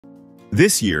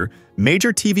This year,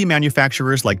 major TV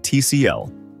manufacturers like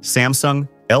TCL, Samsung,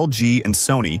 LG, and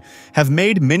Sony have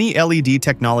made Mini-LED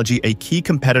technology a key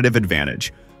competitive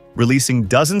advantage, releasing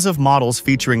dozens of models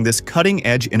featuring this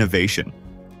cutting-edge innovation.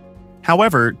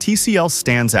 However, TCL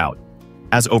stands out,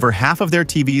 as over half of their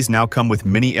TVs now come with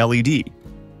Mini-LED.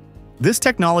 This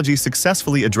technology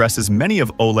successfully addresses many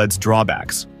of OLED's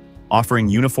drawbacks, offering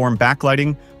uniform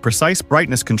backlighting, precise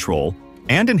brightness control,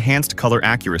 and enhanced color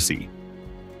accuracy.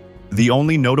 The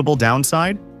only notable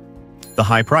downside? The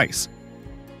high price.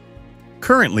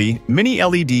 Currently,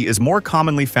 Mini-LED is more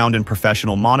commonly found in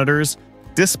professional monitors,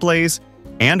 displays,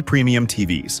 and premium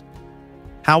TVs.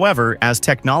 However, as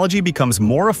technology becomes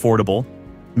more affordable,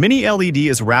 Mini-LED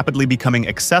is rapidly becoming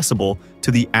accessible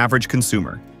to the average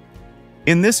consumer.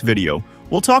 In this video,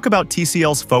 we'll talk about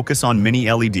TCL's focus on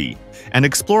Mini-LED and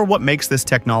explore what makes this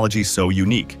technology so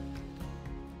unique.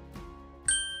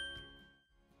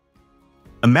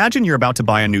 Imagine you're about to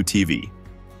buy a new TV.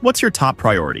 What's your top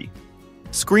priority?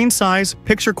 Screen size,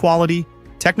 picture quality,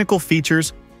 technical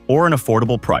features, or an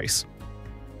affordable price?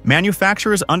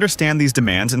 Manufacturers understand these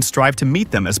demands and strive to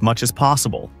meet them as much as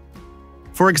possible.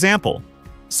 For example,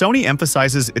 Sony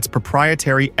emphasizes its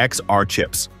proprietary XR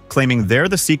chips, claiming they're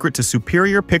the secret to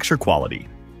superior picture quality.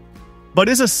 But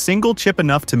is a single chip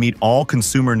enough to meet all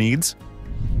consumer needs?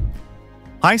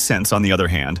 Hisense, on the other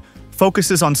hand,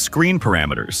 focuses on screen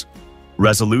parameters: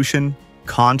 resolution,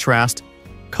 contrast,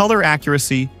 color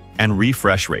accuracy, and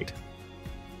refresh rate.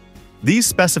 These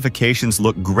specifications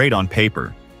look great on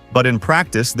paper, but in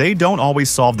practice, they don't always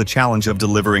solve the challenge of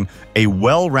delivering a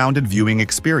well-rounded viewing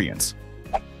experience.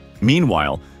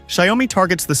 Meanwhile, Xiaomi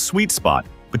targets the sweet spot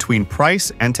between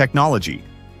price and technology,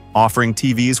 offering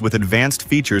TVs with advanced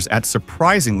features at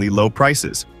surprisingly low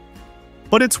prices.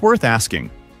 But it's worth asking,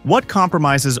 what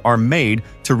compromises are made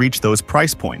to reach those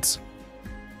price points?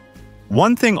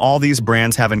 One thing all these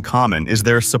brands have in common is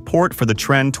their support for the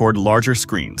trend toward larger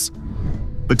screens.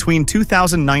 Between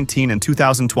 2019 and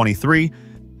 2023,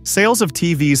 sales of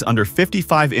TVs under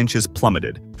 55 inches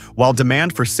plummeted, while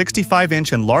demand for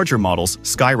 65-inch and larger models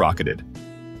skyrocketed.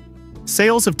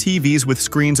 Sales of TVs with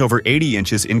screens over 80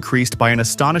 inches increased by an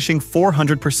astonishing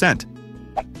 400%.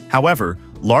 However,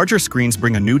 larger screens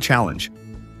bring a new challenge.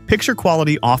 Picture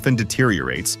quality often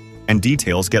deteriorates, and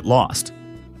details get lost.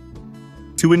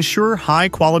 To ensure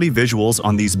high-quality visuals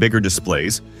on these bigger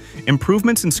displays,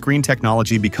 improvements in screen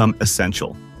technology become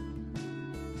essential.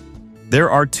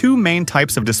 There are two main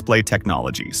types of display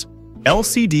technologies: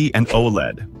 LCD and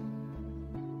OLED.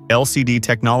 LCD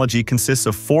technology consists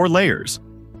of 4 layers: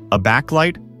 a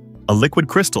backlight, a liquid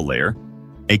crystal layer,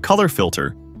 a color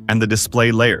filter, and the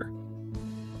display layer.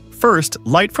 First,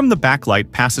 light from the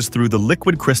backlight passes through the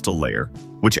liquid crystal layer,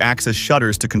 which acts as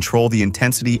shutters to control the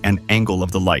intensity and angle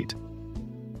of the light.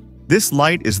 This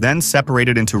light is then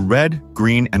separated into red,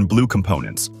 green, and blue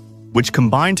components, which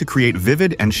combine to create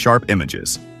vivid and sharp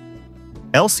images.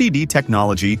 LCD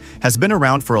technology has been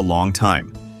around for a long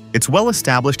time. It's well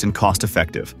established and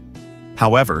cost-effective.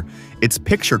 However, its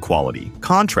picture quality,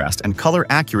 contrast, and color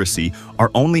accuracy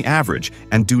are only average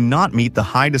and do not meet the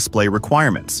high display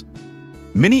requirements.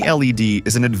 Mini-LED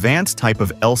is an advanced type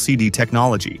of LCD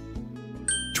technology.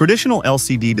 Traditional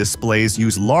LCD displays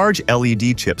use large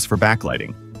LED chips for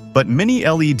backlighting, but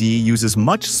Mini-LED uses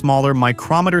much smaller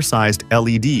micrometer-sized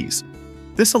LEDs.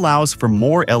 This allows for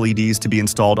more LEDs to be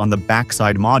installed on the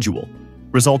backside module,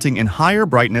 resulting in higher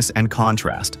brightness and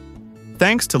contrast.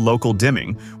 Thanks to local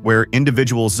dimming, where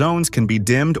individual zones can be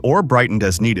dimmed or brightened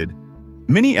as needed,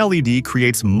 Mini-LED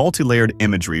creates multi-layered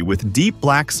imagery with deep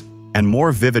blacks and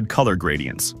more vivid color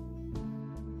gradients.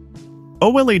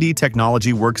 OLED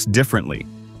technology works differently,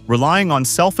 relying on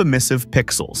self-emissive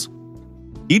pixels.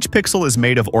 Each pixel is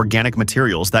made of organic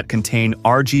materials that contain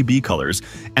RGB colors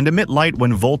and emit light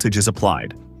when voltage is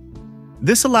applied.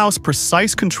 This allows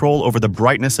precise control over the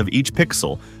brightness of each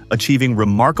pixel, achieving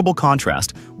remarkable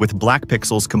contrast with black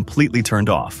pixels completely turned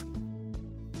off.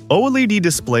 OLED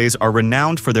displays are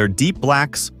renowned for their deep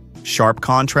blacks, sharp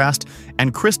contrast,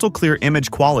 and crystal-clear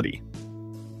image quality.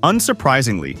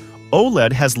 Unsurprisingly,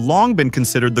 OLED has long been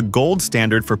considered the gold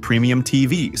standard for premium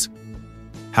TVs.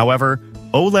 However,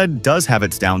 OLED does have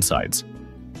its downsides: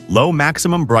 low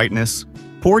maximum brightness,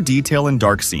 poor detail in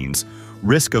dark scenes,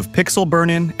 risk of pixel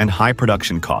burn-in, and high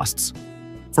production costs.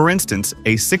 For instance,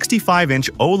 a 65-inch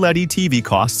OLED TV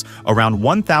costs around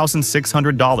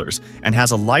 $1,600 and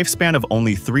has a lifespan of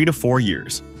only 3 to 4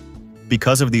 years.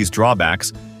 Because of these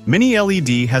drawbacks,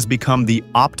 Mini-LED has become the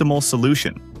optimal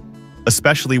solution,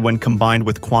 especially when combined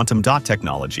with quantum dot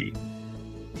technology.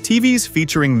 TVs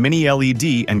featuring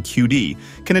Mini-LED and QD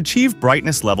can achieve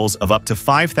brightness levels of up to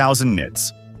 5,000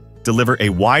 nits. deliver a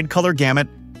wide color gamut,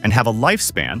 and have a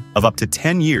lifespan of up to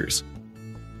 10 years.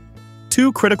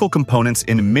 Two critical components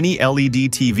in Mini LED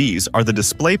TVs are the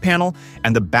display panel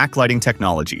and the backlighting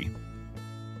technology.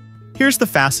 Here's the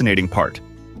fascinating part.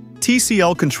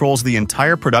 TCL controls the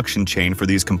entire production chain for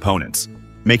these components,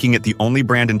 making it the only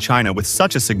brand in China with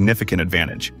such a significant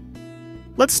advantage.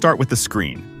 Let's start with the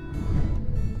screen.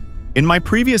 In my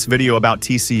previous video about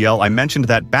TCL, I mentioned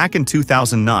that back in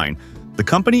 2009, the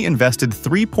company invested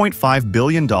 $3.5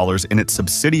 billion in its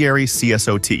subsidiary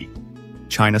CSOT,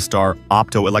 China Star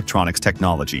Optoelectronics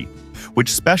Technology, which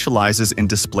specializes in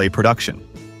display production.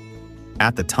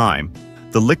 At the time,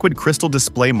 the liquid crystal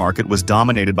display market was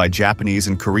dominated by Japanese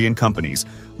and Korean companies,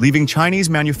 leaving Chinese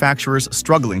manufacturers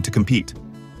struggling to compete.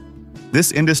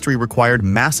 This industry required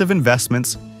massive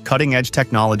investments, cutting-edge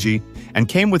technology, and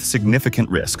came with significant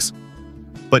risks.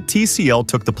 But TCL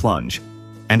took the plunge,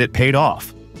 and it paid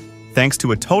off. Thanks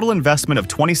to a total investment of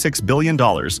 $26 billion,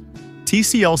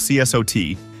 TCL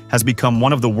CSOT has become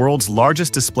one of the world's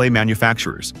largest display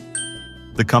manufacturers.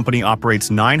 The company operates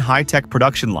 9 high-tech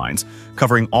production lines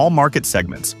covering all market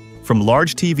segments, from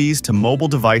large TVs to mobile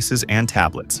devices and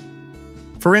tablets.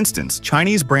 For instance,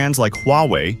 Chinese brands like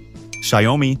Huawei,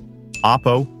 Xiaomi,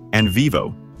 Oppo, and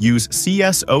Vivo use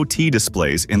CSOT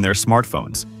displays in their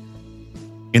smartphones.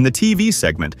 In the TV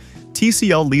segment,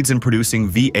 TCL leads in producing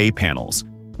VA panels,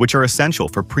 which are essential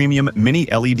for premium Mini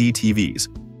LED TVs.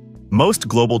 Most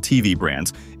global TV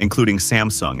brands, including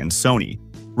Samsung and Sony,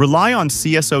 rely on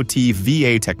CSOT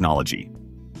VA technology.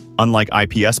 Unlike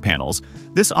IPS panels,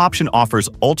 this option offers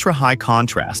ultra-high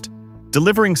contrast,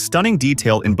 delivering stunning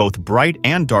detail in both bright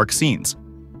and dark scenes.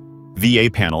 VA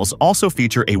panels also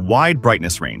feature a wide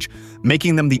brightness range,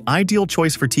 making them the ideal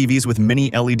choice for TVs with Mini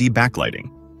LED backlighting.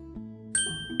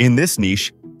 In this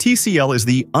niche, TCL is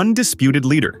the undisputed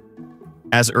leader.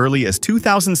 As early as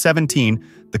 2017,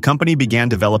 the company began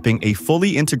developing a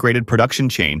fully integrated production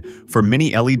chain for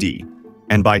Mini LED,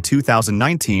 and by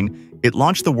 2019, it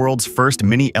launched the world's first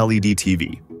Mini LED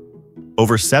TV.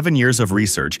 Over 7 years of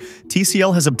research,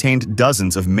 TCL has obtained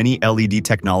dozens of Mini LED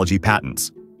technology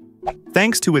patents.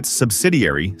 Thanks to its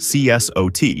subsidiary,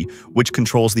 CSOT, which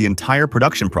controls the entire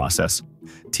production process,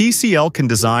 TCL can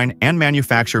design and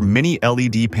manufacture Mini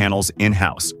LED panels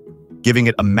in-house, giving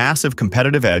it a massive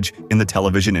competitive edge in the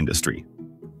television industry.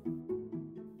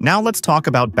 Now let's talk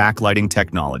about backlighting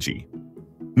technology.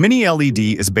 Mini LED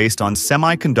is based on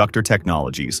semiconductor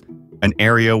technologies, an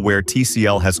area where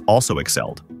TCL has also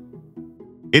excelled.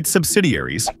 Its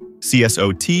subsidiaries,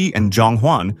 CSOT and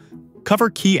Zhonghuan, cover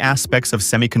key aspects of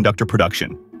semiconductor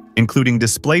production, including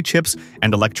display chips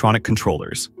and electronic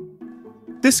controllers.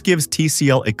 This gives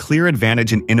TCL a clear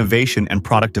advantage in innovation and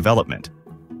product development.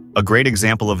 A great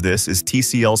example of this is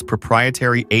TCL's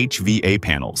proprietary HVA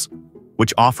panels,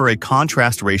 which offer a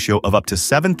contrast ratio of up to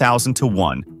 7,000 to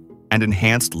 1 and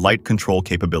enhanced light control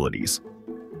capabilities.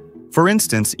 For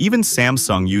instance, even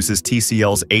Samsung uses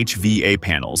TCL's HVA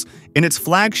panels in its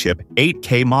flagship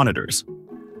 8K monitors.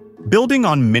 Building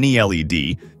on Mini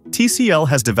LED, TCL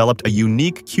has developed a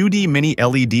unique QD Mini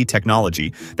LED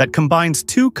technology that combines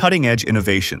two cutting-edge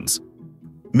innovations: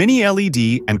 Mini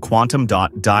LED and quantum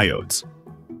dot diodes.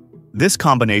 This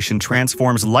combination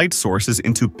transforms light sources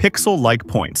into pixel-like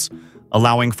points,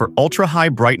 allowing for ultra-high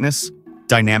brightness,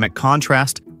 dynamic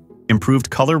contrast, improved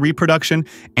color reproduction,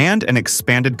 and an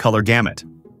expanded color gamut.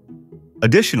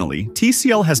 Additionally,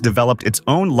 TCL has developed its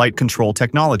own light control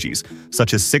technologies,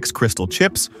 such as 6-crystal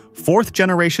chips,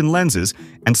 4th-generation lenses,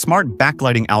 and smart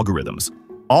backlighting algorithms,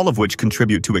 all of which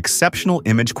contribute to exceptional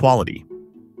image quality.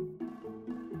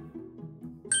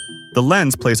 The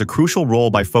lens plays a crucial role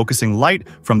by focusing light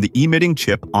from the emitting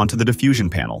chip onto the diffusion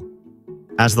panel.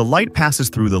 As the light passes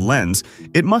through the lens,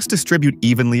 it must distribute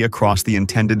evenly across the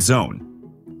intended zone.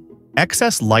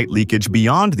 Excess light leakage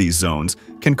beyond these zones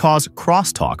can cause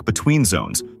crosstalk between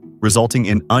zones, resulting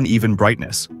in uneven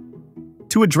brightness.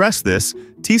 To address this,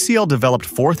 TCL developed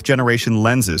 4th-generation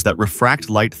lenses that refract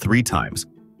light 3 times,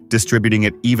 distributing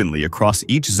it evenly across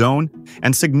each zone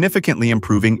and significantly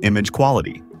improving image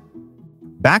quality.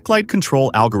 Backlight control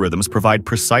algorithms provide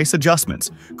precise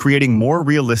adjustments, creating more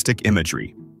realistic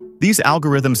imagery. These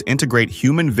algorithms integrate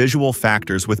human visual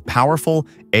factors with powerful,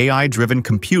 AI-driven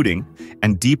computing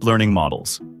and deep learning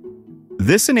models.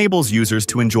 This enables users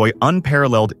to enjoy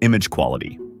unparalleled image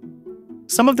quality.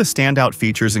 Some of the standout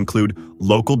features include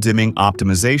local dimming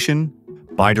optimization,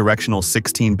 bidirectional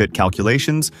 16-bit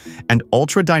calculations, and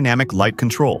ultra-dynamic light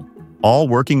control, all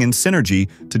working in synergy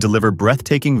to deliver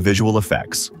breathtaking visual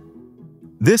effects.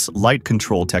 This light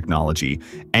control technology,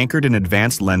 anchored in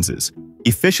advanced lenses,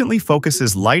 efficiently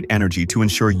focuses light energy to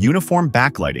ensure uniform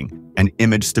backlighting and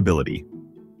image stability.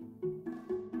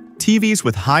 TVs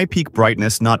with high peak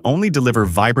brightness not only deliver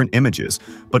vibrant images,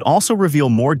 but also reveal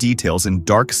more details in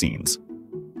dark scenes.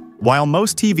 While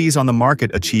most TVs on the market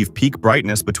achieve peak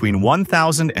brightness between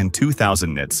 1000 and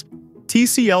 2000 nits,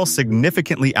 TCL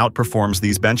significantly outperforms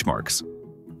these benchmarks.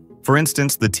 For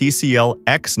instance, the TCL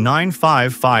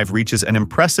X955 reaches an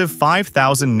impressive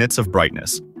 5000 nits of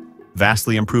brightness,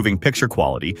 vastly improving picture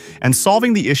quality and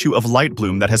solving the issue of light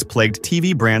bloom that has plagued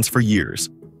TV brands for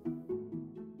years.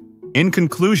 In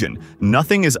conclusion,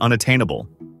 nothing is unattainable.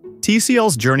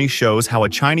 TCL's journey shows how a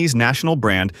Chinese national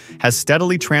brand has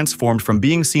steadily transformed from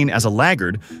being seen as a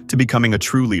laggard to becoming a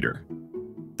true leader.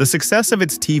 The success of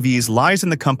its TVs lies in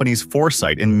the company's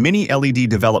foresight in mini-LED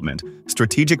development,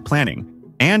 strategic planning,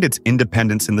 and its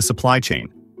independence in the supply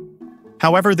chain.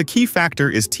 However, the key factor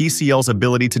is TCL's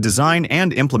ability to design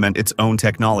and implement its own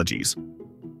technologies.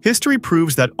 History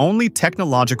proves that only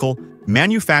technological,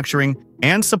 manufacturing,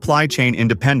 and supply chain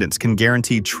independence can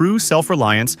guarantee true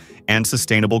self-reliance and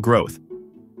sustainable growth.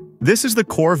 This is the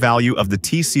core value of the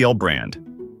TCL brand.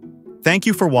 Thank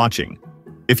you for watching.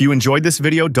 If you enjoyed this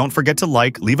video, don't forget to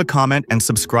like, leave a comment, and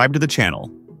subscribe to the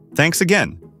channel. Thanks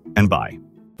again, and bye.